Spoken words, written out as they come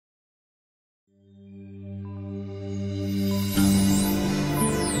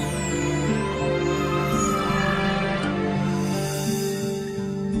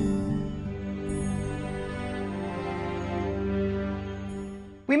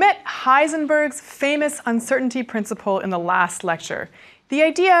met Heisenberg's famous uncertainty principle in the last lecture. The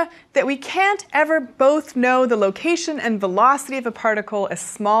idea that we can't ever both know the location and velocity of a particle as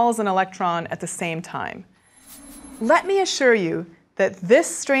small as an electron at the same time. Let me assure you that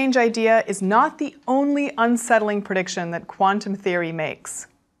this strange idea is not the only unsettling prediction that quantum theory makes.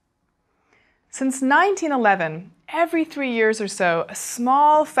 Since 1911, every 3 years or so, a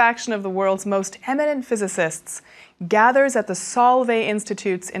small faction of the world's most eminent physicists gathers at the Solvay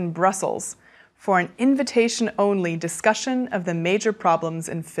Institutes in Brussels for an invitation-only discussion of the major problems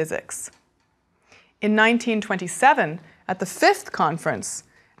in physics. In 1927, at the 5th conference,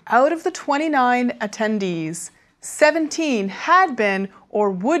 out of the 29 attendees, 17 had been or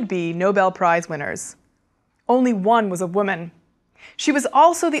would be Nobel Prize winners. Only one was a woman. She was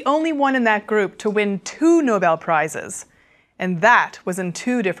also the only one in that group to win 2 Nobel Prizes, and that was in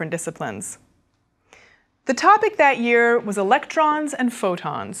 2 different disciplines. The topic that year was electrons and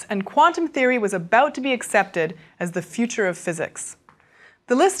photons, and quantum theory was about to be accepted as the future of physics.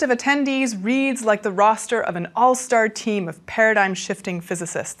 The list of attendees reads like the roster of an all-star team of paradigm-shifting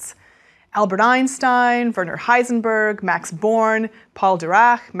physicists. Albert Einstein, Werner Heisenberg, Max Born, Paul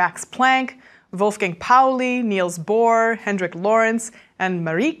Dirac, Max Planck, Wolfgang Pauli, Niels Bohr, Hendrik Lorentz, and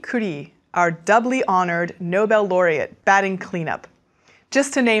Marie Curie, our doubly honored Nobel laureate batting cleanup,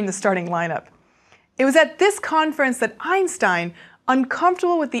 just to name the starting lineup. It was at this conference that Einstein,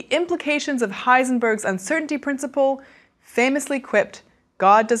 uncomfortable with the implications of Heisenberg's uncertainty principle, famously quipped,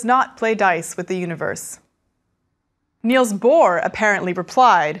 "God does not play dice with the universe." Niels Bohr apparently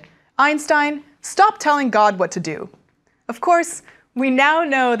replied, "Einstein, stop telling God what to do." Of course, we now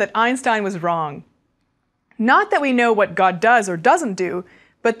know that Einstein was wrong. Not that we know what God does or doesn't do,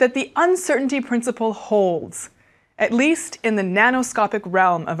 but that the uncertainty principle holds, at least in the nanoscopic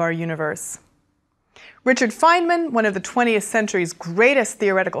realm of our universe. Richard Feynman, one of the 20th century's greatest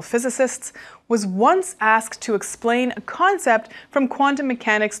theoretical physicists, was once asked to explain a concept from quantum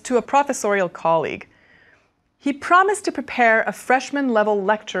mechanics to a professorial colleague. He promised to prepare a freshman-level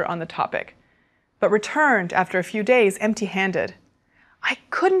lecture on the topic, but returned after a few days empty-handed. "I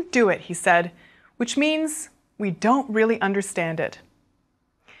couldn't do it," he said, which means we don't really understand it.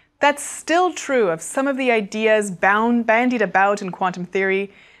 That's still true of some of the ideas bandied about in quantum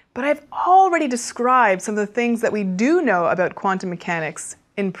theory, but I've already described some of the things that we do know about quantum mechanics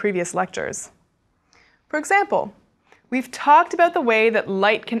in previous lectures. For example, we've talked about the way that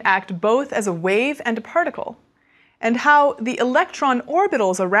light can act both as a wave and a particle, and how the electron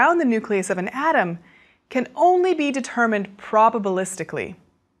orbitals around the nucleus of an atom can only be determined probabilistically,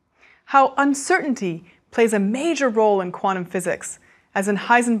 how uncertainty plays a major role in quantum physics, as in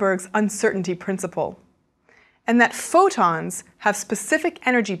Heisenberg's uncertainty principle, and that photons have specific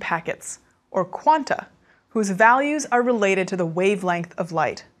energy packets, or quanta, whose values are related to the wavelength of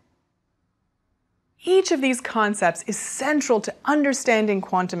light. Each of these concepts is central to understanding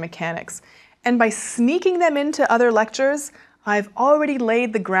quantum mechanics, and by sneaking them into other lectures, I've already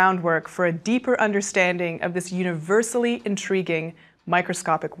laid the groundwork for a deeper understanding of this universally intriguing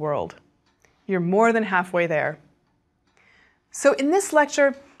microscopic world. You're more than halfway there. So in this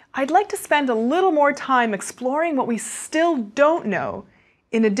lecture, I'd like to spend a little more time exploring what we still don't know,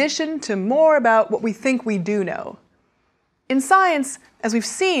 in addition to more about what we think we do know. In science, as we've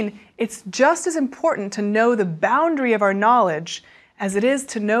seen, it's just as important to know the boundary of our knowledge as it is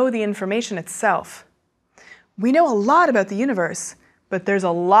to know the information itself. We know a lot about the universe, but there's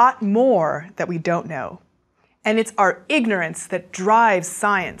a lot more that we don't know. And it's our ignorance that drives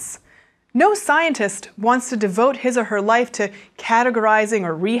science. No scientist wants to devote his or her life to categorizing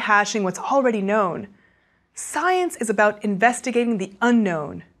or rehashing what's already known. Science is about investigating the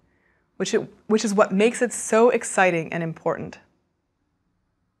unknown, which is what makes it so exciting and important.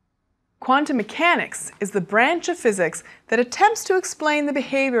 Quantum mechanics is the branch of physics that attempts to explain the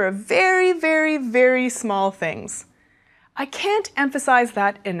behavior of very, very, very small things. I can't emphasize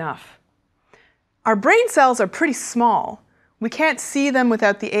that enough. Our brain cells are pretty small. We can't see them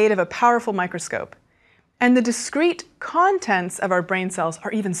without the aid of a powerful microscope. And the discrete contents of our brain cells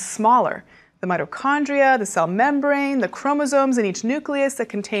are even smaller. The mitochondria, the cell membrane, the chromosomes in each nucleus that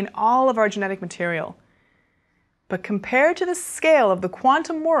contain all of our genetic material. But compared to the scale of the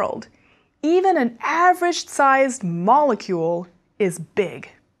quantum world, even an average-sized molecule is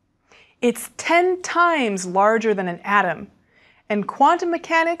big. It's 10 times larger than an atom. And quantum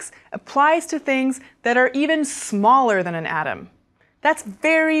mechanics applies to things that are even smaller than an atom. That's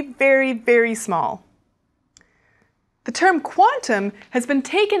very, very, very small. The term quantum has been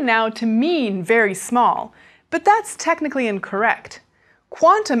taken now to mean very small, but that's technically incorrect.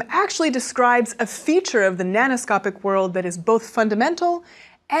 Quantum actually describes a feature of the nanoscopic world that is both fundamental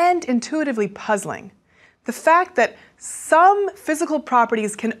and intuitively puzzling. The fact that some physical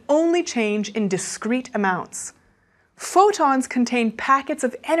properties can only change in discrete amounts. Photons contain packets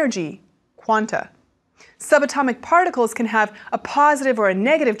of energy, quanta. Subatomic particles can have a positive or a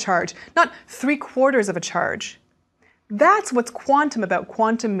negative charge, not 3/4 of a charge. That's what's quantum about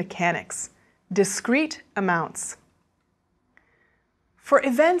quantum mechanics, discrete amounts. For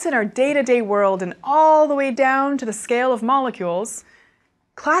events in our day-to-day world and all the way down to the scale of molecules,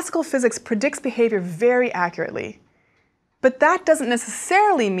 classical physics predicts behavior very accurately. But that doesn't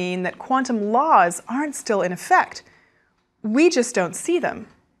necessarily mean that quantum laws aren't still in effect. We just don't see them.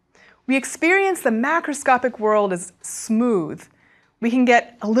 We experience the macroscopic world as smooth. We can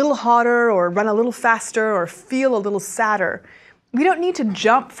get a little hotter or run a little faster or feel a little sadder. We don't need to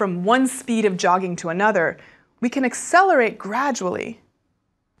jump from one speed of jogging to another. We can accelerate gradually.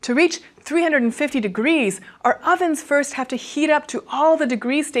 To reach 350 degrees, our ovens first have to heat up to all the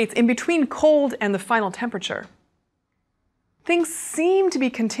degree states in between cold and the final temperature. Things seem to be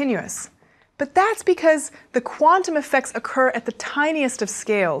continuous, but that's because the quantum effects occur at the tiniest of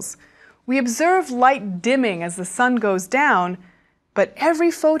scales. We observe light dimming as the sun goes down, but every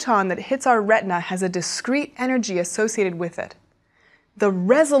photon that hits our retina has a discrete energy associated with it. The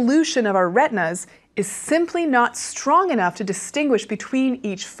resolution of our retinas is simply not strong enough to distinguish between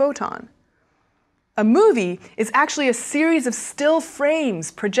each photon. A movie is actually a series of still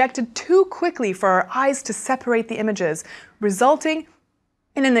frames projected too quickly for our eyes to separate the images, resulting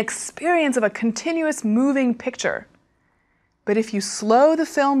in an experience of a continuous moving picture. But if you slow the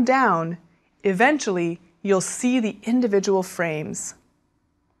film down, eventually you'll see the individual frames.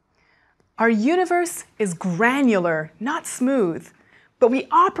 Our universe is granular, not smooth. But we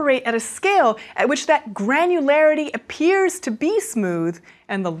operate at a scale at which that granularity appears to be smooth,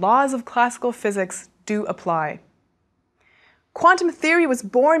 and the laws of classical physics do apply. Quantum theory was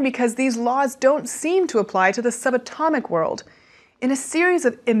born because these laws don't seem to apply to the subatomic world. In a series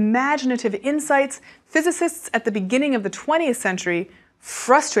of imaginative insights, physicists at the beginning of the 20th century,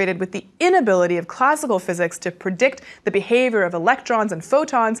 frustrated with the inability of classical physics to predict the behavior of electrons and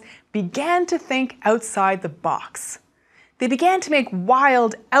photons, began to think outside the box. They began to make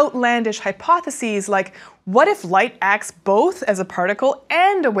wild, outlandish hypotheses like, what if light acts both as a particle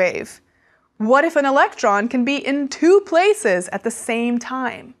and a wave? What if an electron can be in two places at the same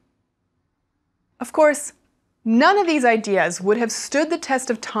time? Of course, none of these ideas would have stood the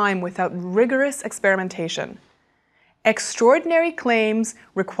test of time without rigorous experimentation. Extraordinary claims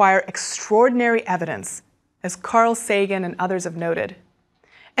require extraordinary evidence, as Carl Sagan and others have noted.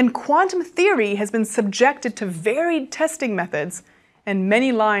 And quantum theory has been subjected to varied testing methods and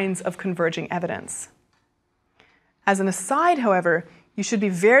many lines of converging evidence. As an aside, however, you should be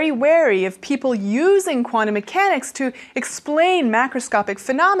very wary of people using quantum mechanics to explain macroscopic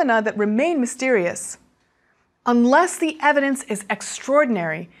phenomena that remain mysterious. Unless the evidence is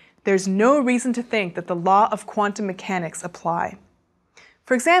extraordinary, there's no reason to think that the law of quantum mechanics apply.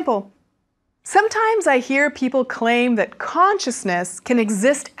 For example, sometimes I hear people claim that consciousness can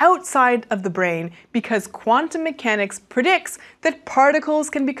exist outside of the brain because quantum mechanics predicts that particles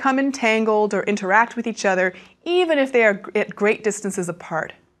can become entangled or interact with each other even if they are at great distances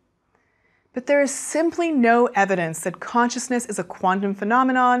apart. But there is simply no evidence that consciousness is a quantum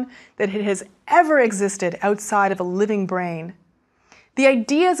phenomenon, that it has ever existed outside of a living brain. The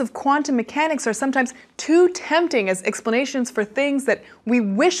ideas of quantum mechanics are sometimes too tempting as explanations for things that we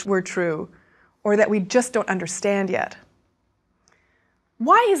wish were true, or that we just don't understand yet.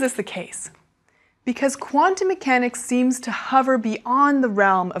 Why is this the case? Because quantum mechanics seems to hover beyond the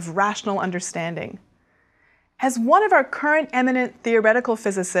realm of rational understanding. As one of our current eminent theoretical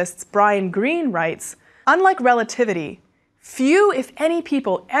physicists, Brian Greene, writes, unlike relativity, few, if any,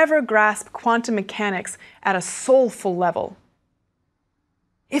 people ever grasp quantum mechanics at a soulful level.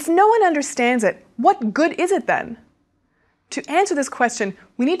 If no one understands it, what good is it then? To answer this question,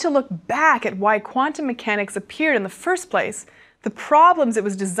 we need to look back at why quantum mechanics appeared in the first place, the problems it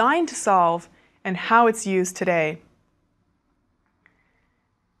was designed to solve, and how it's used today.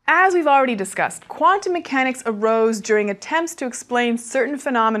 As we've already discussed, quantum mechanics arose during attempts to explain certain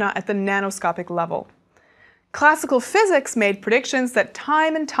phenomena at the nanoscopic level. Classical physics made predictions that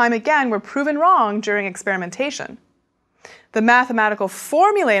time and time again were proven wrong during experimentation. The mathematical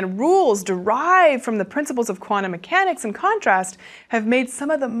formulae and rules derived from the principles of quantum mechanics, in contrast, have made some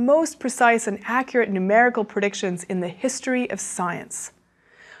of the most precise and accurate numerical predictions in the history of science.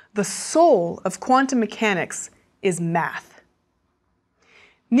 The soul of quantum mechanics is math.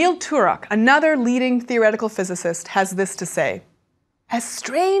 Neil Turok, another leading theoretical physicist, has this to say: As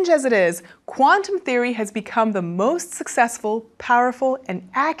strange as it is, quantum theory has become the most successful, powerful, and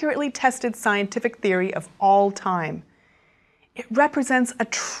accurately tested scientific theory of all time. It represents a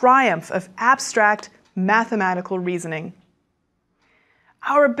triumph of abstract mathematical reasoning.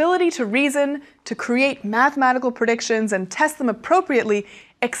 Our ability to reason, to create mathematical predictions and test them appropriately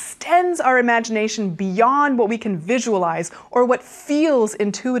extends our imagination beyond what we can visualize or what feels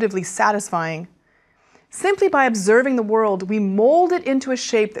intuitively satisfying. Simply by observing the world, we mold it into a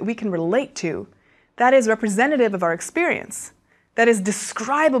shape that we can relate to, that is representative of our experience, that is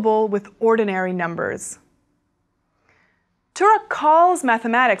describable with ordinary numbers. Turok calls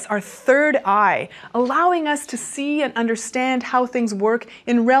mathematics our third eye, allowing us to see and understand how things work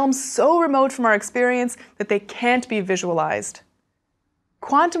in realms so remote from our experience that they can't be visualized.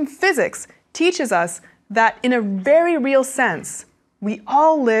 Quantum physics teaches us that in a very real sense, we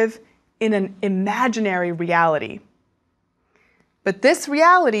all live in an imaginary reality. But this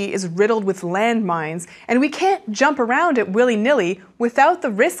reality is riddled with landmines, and we can't jump around it willy-nilly without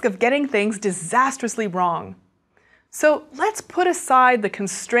the risk of getting things disastrously wrong. So let's put aside the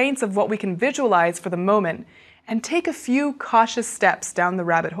constraints of what we can visualize for the moment and take a few cautious steps down the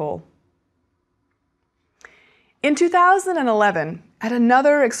rabbit hole. In 2011, at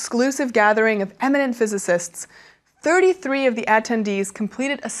another exclusive gathering of eminent physicists, 33 of the attendees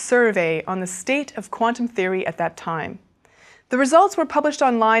completed a survey on the state of quantum theory at that time. The results were published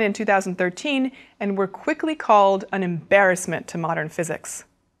online in 2013 and were quickly called an embarrassment to modern physics.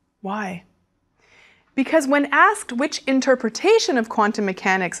 Why? Because when asked which interpretation of quantum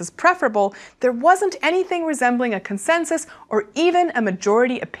mechanics is preferable, there wasn't anything resembling a consensus or even a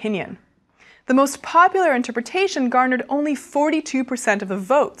majority opinion. The most popular interpretation garnered only 42% of the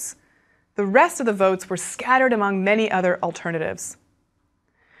votes. The rest of the votes were scattered among many other alternatives.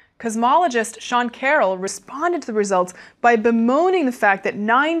 Cosmologist Sean Carroll responded to the results by bemoaning the fact that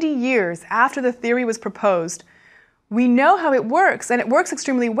 90 years after the theory was proposed, we know how it works, and it works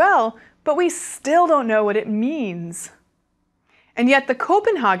extremely well, but we still don't know what it means. And yet the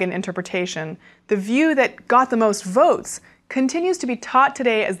Copenhagen interpretation, the view that got the most votes, continues to be taught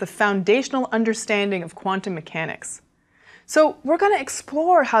today as the foundational understanding of quantum mechanics. So we're going to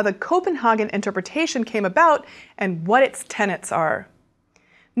explore how the Copenhagen interpretation came about and what its tenets are.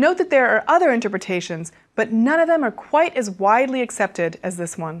 Note that there are other interpretations, but none of them are quite as widely accepted as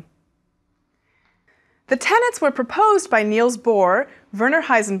this one. The tenets were proposed by Niels Bohr, Werner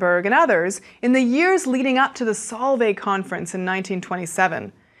Heisenberg, and others in the years leading up to the Solvay conference in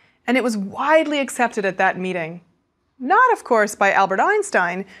 1927, and it was widely accepted at that meeting. Not, of course, by Albert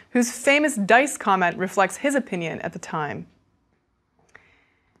Einstein, whose famous dice comment reflects his opinion at the time.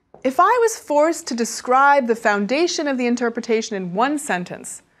 If I was forced to describe the foundation of the interpretation in one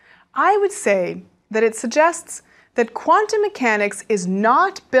sentence, I would say that it suggests that quantum mechanics is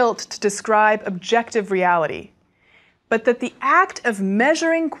not built to describe objective reality, but that the act of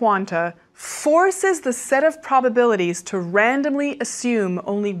measuring quanta forces the set of probabilities to randomly assume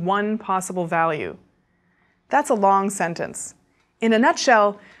only one possible value. That's a long sentence. In a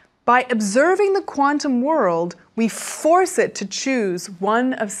nutshell, by observing the quantum world, we force it to choose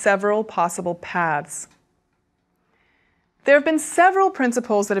one of several possible paths. There have been several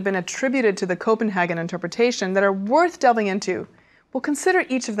principles that have been attributed to the Copenhagen interpretation that are worth delving into. We'll consider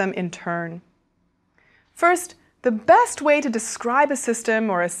each of them in turn. First, the best way to describe a system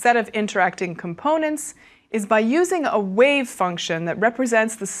or a set of interacting components is by using a wave function that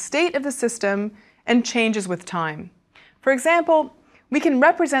represents the state of the system and changes with time. For example, we can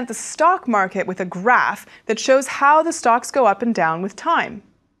represent the stock market with a graph that shows how the stocks go up and down with time.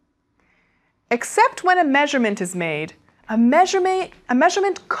 Except when a measurement is made, a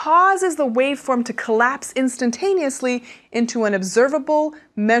measurement causes the waveform to collapse instantaneously into an observable,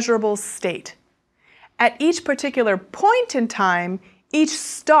 measurable state. At each particular point in time, each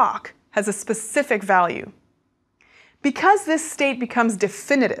stock has a specific value. Because this state becomes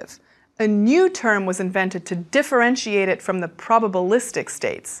definitive, a new term was invented to differentiate it from the probabilistic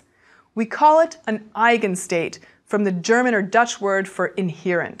states. We call it an eigenstate, from the German or Dutch word for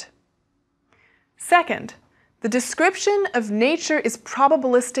inherent. Second, the description of nature is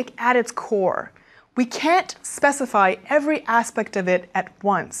probabilistic at its core. We can't specify every aspect of it at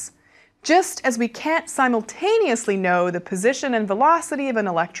once, just as we can't simultaneously know the position and velocity of an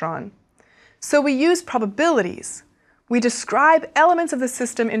electron. So we use probabilities. We describe elements of the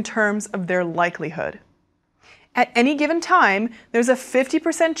system in terms of their likelihood. At any given time, there's a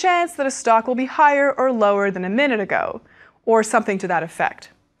 50% chance that a stock will be higher or lower than a minute ago, or something to that effect.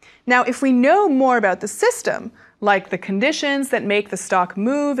 Now, if we know more about the system, like the conditions that make the stock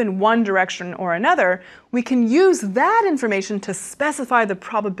move in one direction or another, we can use that information to specify the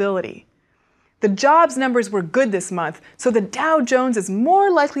probability. The jobs numbers were good this month, so the Dow Jones is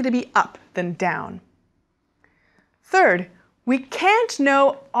more likely to be up than down. Third, we can't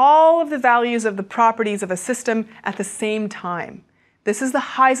know all of the values of the properties of a system at the same time. This is the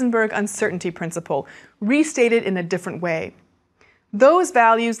Heisenberg uncertainty principle, restated in a different way. Those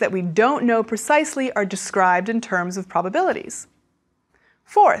values that we don't know precisely are described in terms of probabilities.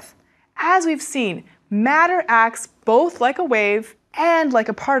 Fourth, as we've seen, matter acts both like a wave and like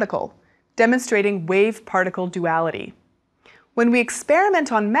a particle, demonstrating wave-particle duality. When we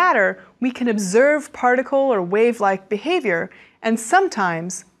experiment on matter, we can observe particle or wave-like behavior, and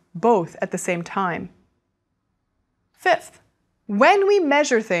sometimes both at the same time. Fifth, when we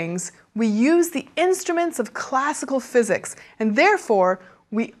measure things, we use the instruments of classical physics, and therefore,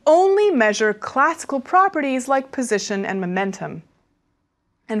 we only measure classical properties like position and momentum.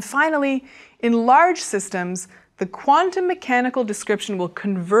 And finally, in large systems, the quantum mechanical description will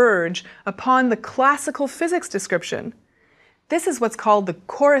converge upon the classical physics description. This is what's called the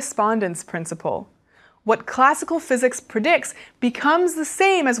correspondence principle. What classical physics predicts becomes the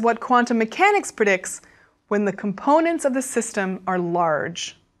same as what quantum mechanics predicts when the components of the system are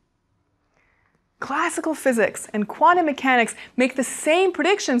large. Classical physics and quantum mechanics make the same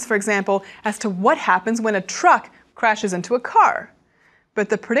predictions, for example, as to what happens when a truck crashes into a car. But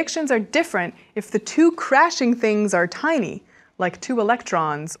the predictions are different if the two crashing things are tiny, like two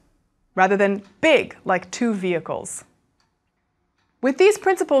electrons, rather than big, like two vehicles. With these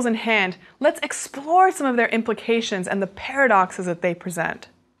principles in hand, let's explore some of their implications and the paradoxes that they present.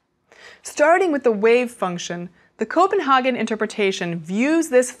 Starting with the wave function, the Copenhagen interpretation views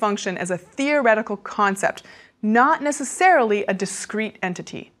this function as a theoretical concept, not necessarily a discrete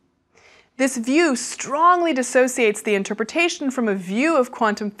entity. This view strongly dissociates the interpretation from a view of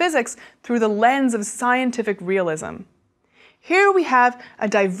quantum physics through the lens of scientific realism. Here we have a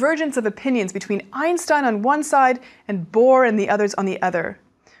divergence of opinions between Einstein on one side and Bohr and the others on the other,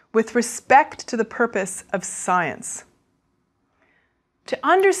 with respect to the purpose of science. To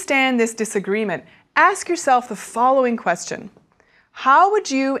understand this disagreement, ask yourself the following question. How would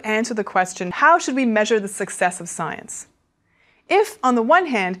you answer the question, how should we measure the success of science? If, on the one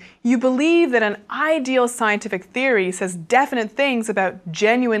hand, you believe that an ideal scientific theory says definite things about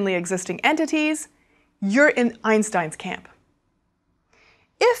genuinely existing entities, you're in Einstein's camp.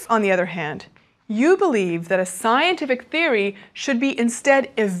 If, on the other hand, you believe that a scientific theory should be instead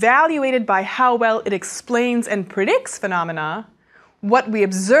evaluated by how well it explains and predicts phenomena, what we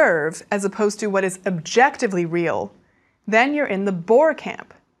observe as opposed to what is objectively real, then you're in the Bohr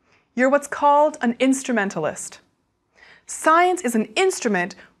camp. You're what's called an instrumentalist. Science is an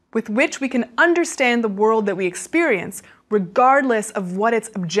instrument with which we can understand the world that we experience, regardless of what its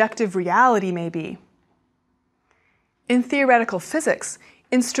objective reality may be. In theoretical physics,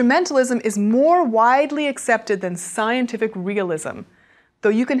 instrumentalism is more widely accepted than scientific realism, though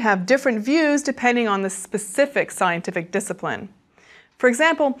you can have different views depending on the specific scientific discipline. For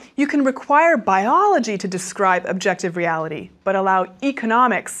example, you can require biology to describe objective reality, but allow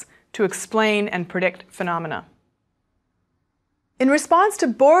economics to explain and predict phenomena. In response to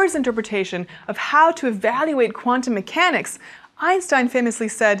Bohr's interpretation of how to evaluate quantum mechanics, Einstein famously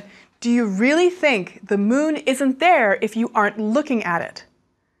said, "Do you really think the moon isn't there if you aren't looking at it?"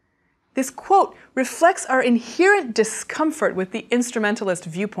 This quote reflects our inherent discomfort with the instrumentalist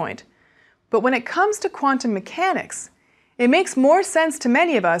viewpoint. But when it comes to quantum mechanics, it makes more sense to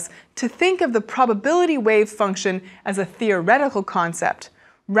many of us to think of the probability wave function as a theoretical concept,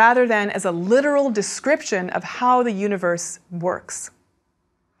 rather than as a literal description of how the universe works.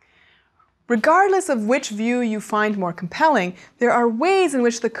 Regardless of which view you find more compelling, there are ways in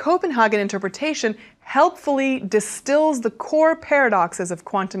which the Copenhagen interpretation helpfully distills the core paradoxes of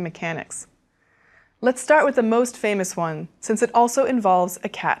quantum mechanics. Let's start with the most famous one, since it also involves a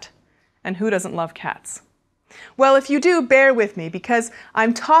cat. And who doesn't love cats? Well, if you do, bear with me, because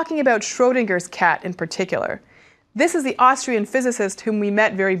I'm talking about Schrödinger's cat in particular. This is the Austrian physicist whom we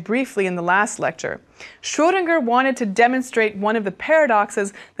met very briefly in the last lecture. Schrödinger wanted to demonstrate one of the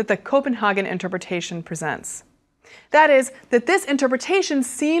paradoxes that the Copenhagen interpretation presents. That is, that this interpretation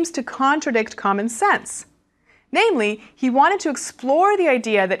seems to contradict common sense. Namely, he wanted to explore the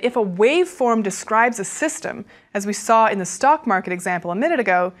idea that if a waveform describes a system, as we saw in the stock market example a minute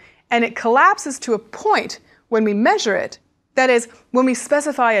ago, and it collapses to a point when we measure it, that is, when we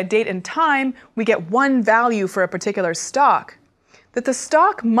specify a date and time, we get one value for a particular stock, that the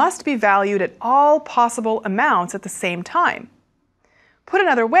stock must be valued at all possible amounts at the same time. Put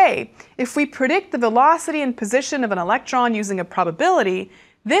another way, if we predict the velocity and position of an electron using a probability,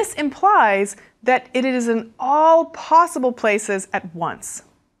 this implies that it is in all possible places at once.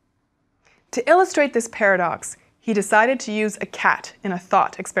 To illustrate this paradox, he decided to use a cat in a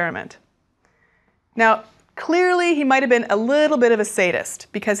thought experiment. Now, clearly he might have been a little bit of a sadist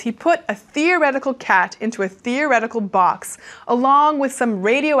because he put a theoretical cat into a theoretical box along with some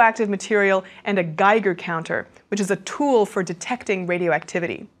radioactive material and a Geiger counter, which is a tool for detecting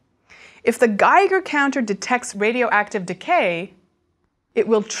radioactivity. If the Geiger counter detects radioactive decay, it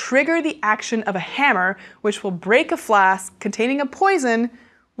will trigger the action of a hammer, which will break a flask containing a poison,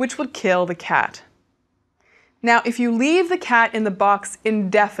 which would kill the cat. Now, if you leave the cat in the box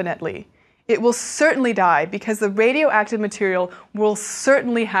indefinitely, it will certainly die because the radioactive material will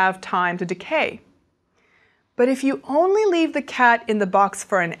certainly have time to decay. But if you only leave the cat in the box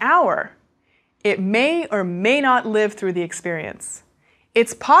for an hour, it may or may not live through the experience.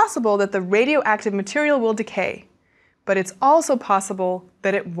 It's possible that the radioactive material will decay, but it's also possible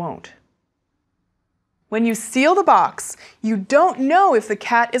that it won't. When you seal the box, you don't know if the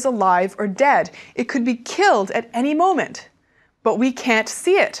cat is alive or dead. It could be killed at any moment, but we can't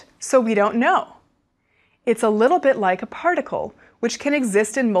see it, so we don't know. It's a little bit like a particle, which can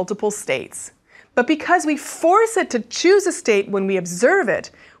exist in multiple states. But because we force it to choose a state when we observe it,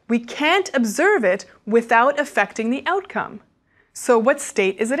 we can't observe it without affecting the outcome. So what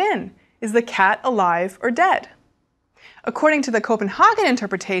state is it in? Is the cat alive or dead? According to the Copenhagen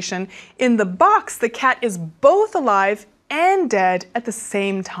interpretation, in the box the cat is both alive and dead at the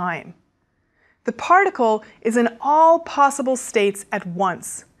same time. The particle is in all possible states at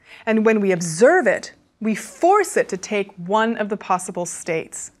once, and when we observe it, we force it to take one of the possible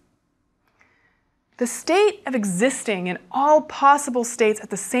states. The state of existing in all possible states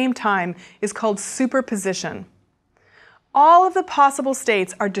at the same time is called superposition. All of the possible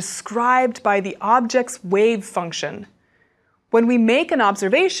states are described by the object's wave function. When we make an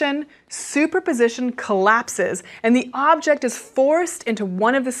observation, superposition collapses and the object is forced into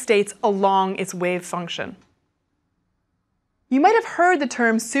one of the states along its wave function. You might have heard the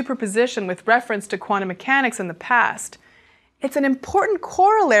term superposition with reference to quantum mechanics in the past. It's an important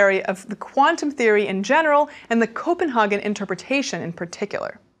corollary of the quantum theory in general and the Copenhagen interpretation in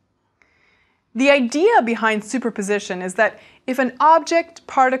particular. The idea behind superposition is that if an object,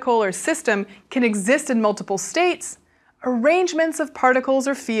 particle, or system can exist in multiple states, arrangements of particles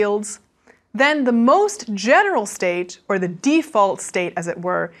or fields, then the most general state, or the default state as it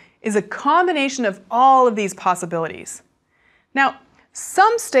were, is a combination of all of these possibilities. Now,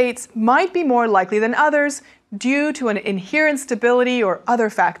 some states might be more likely than others due to an inherent stability or other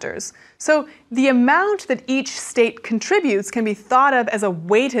factors. So the amount that each state contributes can be thought of as a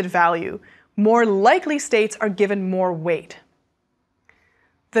weighted value. More likely states are given more weight.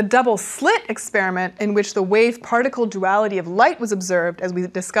 The double slit experiment, in which the wave-particle duality of light was observed, as we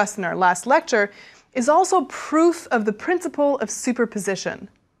discussed in our last lecture, is also proof of the principle of superposition.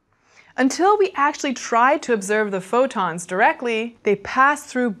 Until we actually tried to observe the photons directly, they passed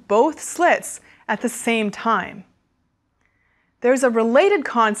through both slits at the same time. There's a related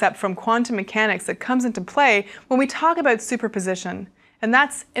concept from quantum mechanics that comes into play when we talk about superposition, and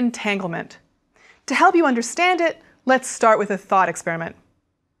that's entanglement. To help you understand it, let's start with a thought experiment.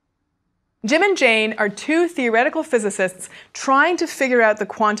 Jim and Jane are two theoretical physicists trying to figure out the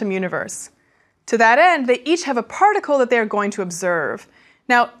quantum universe. To that end, they each have a particle that they are going to observe.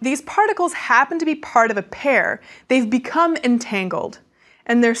 Now, these particles happen to be part of a pair. They've become entangled,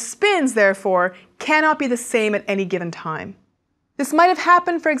 and their spins, therefore, cannot be the same at any given time. This might have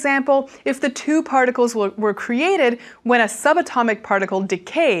happened, for example, if the two particles were created when a subatomic particle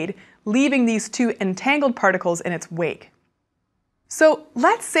decayed, leaving these two entangled particles in its wake. So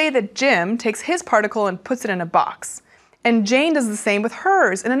let's say that Jim takes his particle and puts it in a box, and Jane does the same with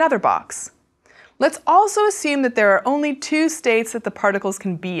hers in another box. Let's also assume that there are only two states that the particles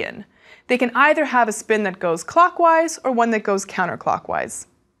can be in. They can either have a spin that goes clockwise or one that goes counterclockwise.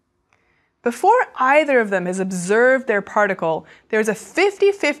 Before either of them has observed their particle, there's a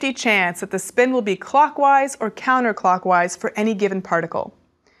 50-50 chance that the spin will be clockwise or counterclockwise for any given particle.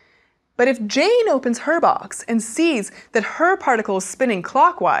 But if Jane opens her box and sees that her particle is spinning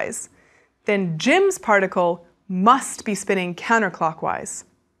clockwise, then Jim's particle must be spinning counterclockwise.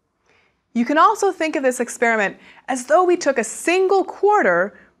 You can also think of this experiment as though we took a single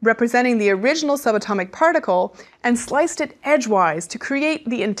quarter representing the original subatomic particle and sliced it edgewise to create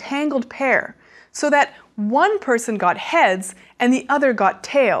the entangled pair, so that one person got heads and the other got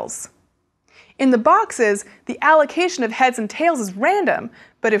tails. In the boxes, the allocation of heads and tails is random,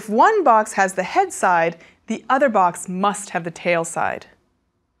 but if one box has the head side, the other box must have the tail side.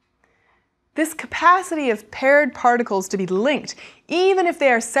 This capacity of paired particles to be linked, even if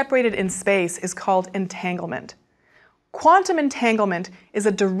they are separated in space, is called entanglement. Quantum entanglement is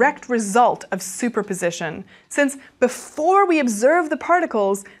a direct result of superposition, since before we observe the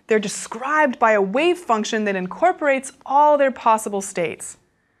particles, they're described by a wave function that incorporates all their possible states.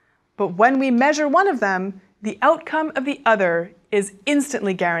 But when we measure one of them, the outcome of the other is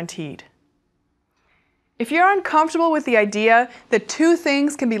instantly guaranteed. If you're uncomfortable with the idea that two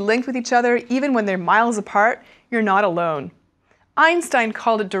things can be linked with each other even when they're miles apart, you're not alone. Einstein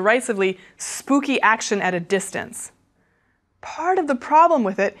called it derisively spooky action at a distance. Part of the problem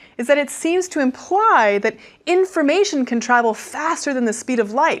with it is that it seems to imply that information can travel faster than the speed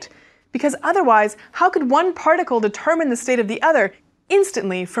of light, because otherwise, how could one particle determine the state of the other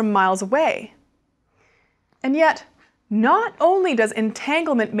instantly from miles away? And yet, not only does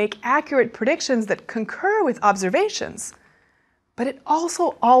entanglement make accurate predictions that concur with observations, but it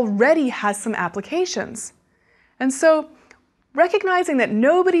also already has some applications. And so, recognizing that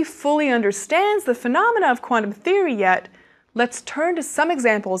nobody fully understands the phenomena of quantum theory yet, let's turn to some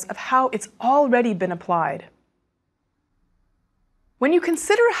examples of how it's already been applied. When you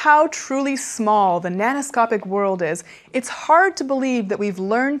consider how truly small the nanoscopic world is, it's hard to believe that we've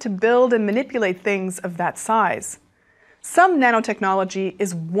learned to build and manipulate things of that size. Some nanotechnology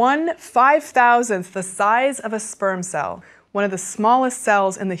is 1/5000th the size of a sperm cell, one of the smallest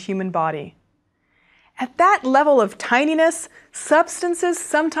cells in the human body. At that level of tininess, substances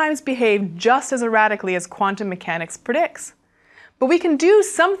sometimes behave just as erratically as quantum mechanics predicts. But we can do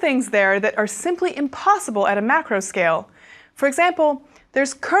some things there that are simply impossible at a macro scale. For example,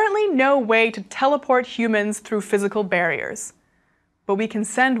 there's currently no way to teleport humans through physical barriers. But we can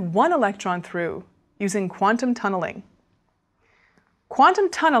send one electron through using quantum tunneling. Quantum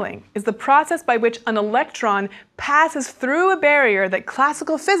tunneling is the process by which an electron passes through a barrier that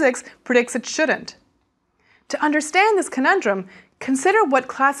classical physics predicts it shouldn't. To understand this conundrum, consider what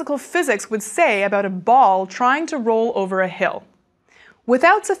classical physics would say about a ball trying to roll over a hill.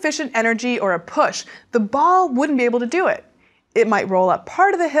 Without sufficient energy or a push, the ball wouldn't be able to do it. It might roll up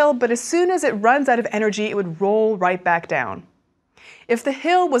part of the hill, but as soon as it runs out of energy, it would roll right back down. If the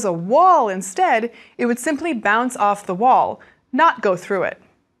hill was a wall instead, it would simply bounce off the wall, not go through it.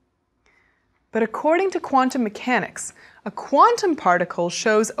 But according to quantum mechanics, a quantum particle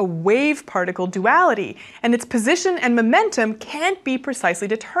shows a wave-particle duality, and its position and momentum can't be precisely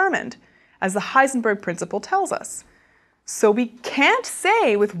determined, as the Heisenberg principle tells us. So we can't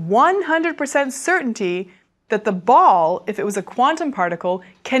say with 100% certainty that the ball, if it was a quantum particle,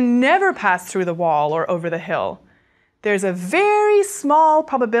 can never pass through the wall or over the hill. There's a very small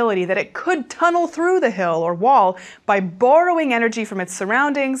probability that it could tunnel through the hill or wall by borrowing energy from its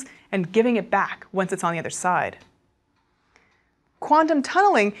surroundings and giving it back once it's on the other side. Quantum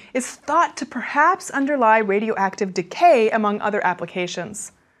tunneling is thought to perhaps underlie radioactive decay among other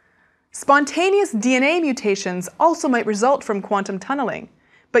applications. Spontaneous DNA mutations also might result from quantum tunneling,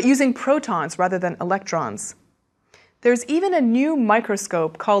 but using protons rather than electrons. There's even a new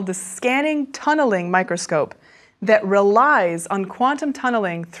microscope called the scanning tunneling microscope that relies on quantum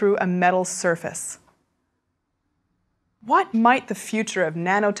tunneling through a metal surface. What might the future of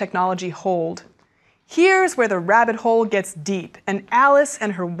nanotechnology hold? Here's where the rabbit hole gets deep, and Alice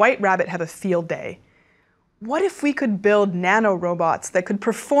and her white rabbit have a field day. What if we could build nanorobots that could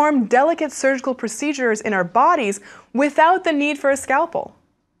perform delicate surgical procedures in our bodies without the need for a scalpel?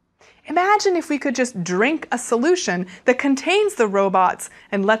 Imagine if we could just drink a solution that contains the robots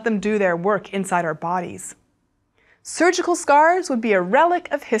and let them do their work inside our bodies. Surgical scars would be a relic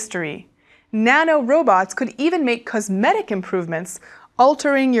of history. Nanorobots could even make cosmetic improvements,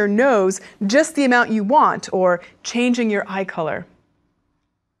 altering your nose just the amount you want or changing your eye color.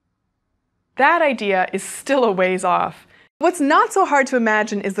 That idea is still a ways off. What's not so hard to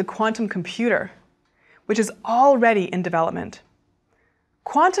imagine is the quantum computer, which is already in development.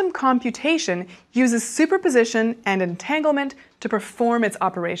 Quantum computation uses superposition and entanglement to perform its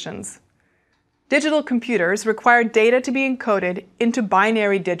operations. Digital computers require data to be encoded into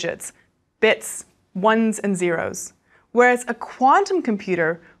binary digits, bits, ones and zeros, whereas a quantum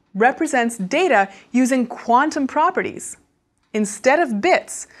computer represents data using quantum properties. Instead of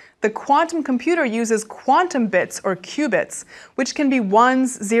bits, the quantum computer uses quantum bits or qubits, which can be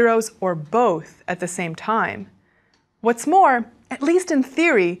ones, zeros, or both at the same time. What's more, at least in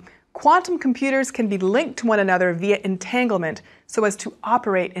theory, quantum computers can be linked to one another via entanglement so as to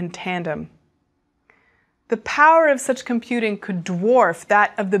operate in tandem. The power of such computing could dwarf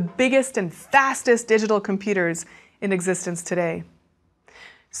that of the biggest and fastest digital computers in existence today.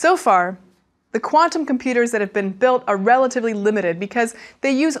 So far, the quantum computers that have been built are relatively limited because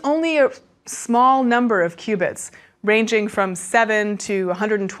they use only a small number of qubits, ranging from 7 to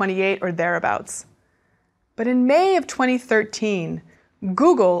 128 or thereabouts. But in May of 2013,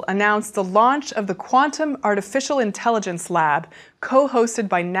 Google announced the launch of the Quantum Artificial Intelligence Lab, co-hosted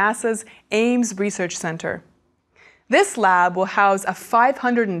by NASA's Ames Research Center. This lab will house a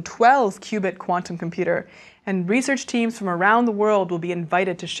 512-qubit quantum computer, and research teams from around the world will be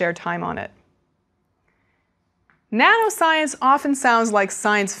invited to share time on it. Nanoscience often sounds like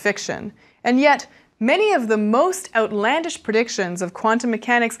science fiction, and yet many of the most outlandish predictions of quantum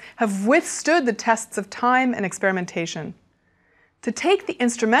mechanics have withstood the tests of time and experimentation. To take the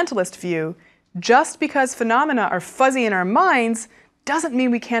instrumentalist view, just because phenomena are fuzzy in our minds doesn't mean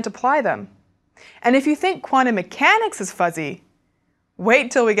we can't apply them. And if you think quantum mechanics is fuzzy,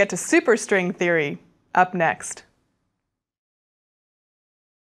 wait till we get to superstring theory, up next.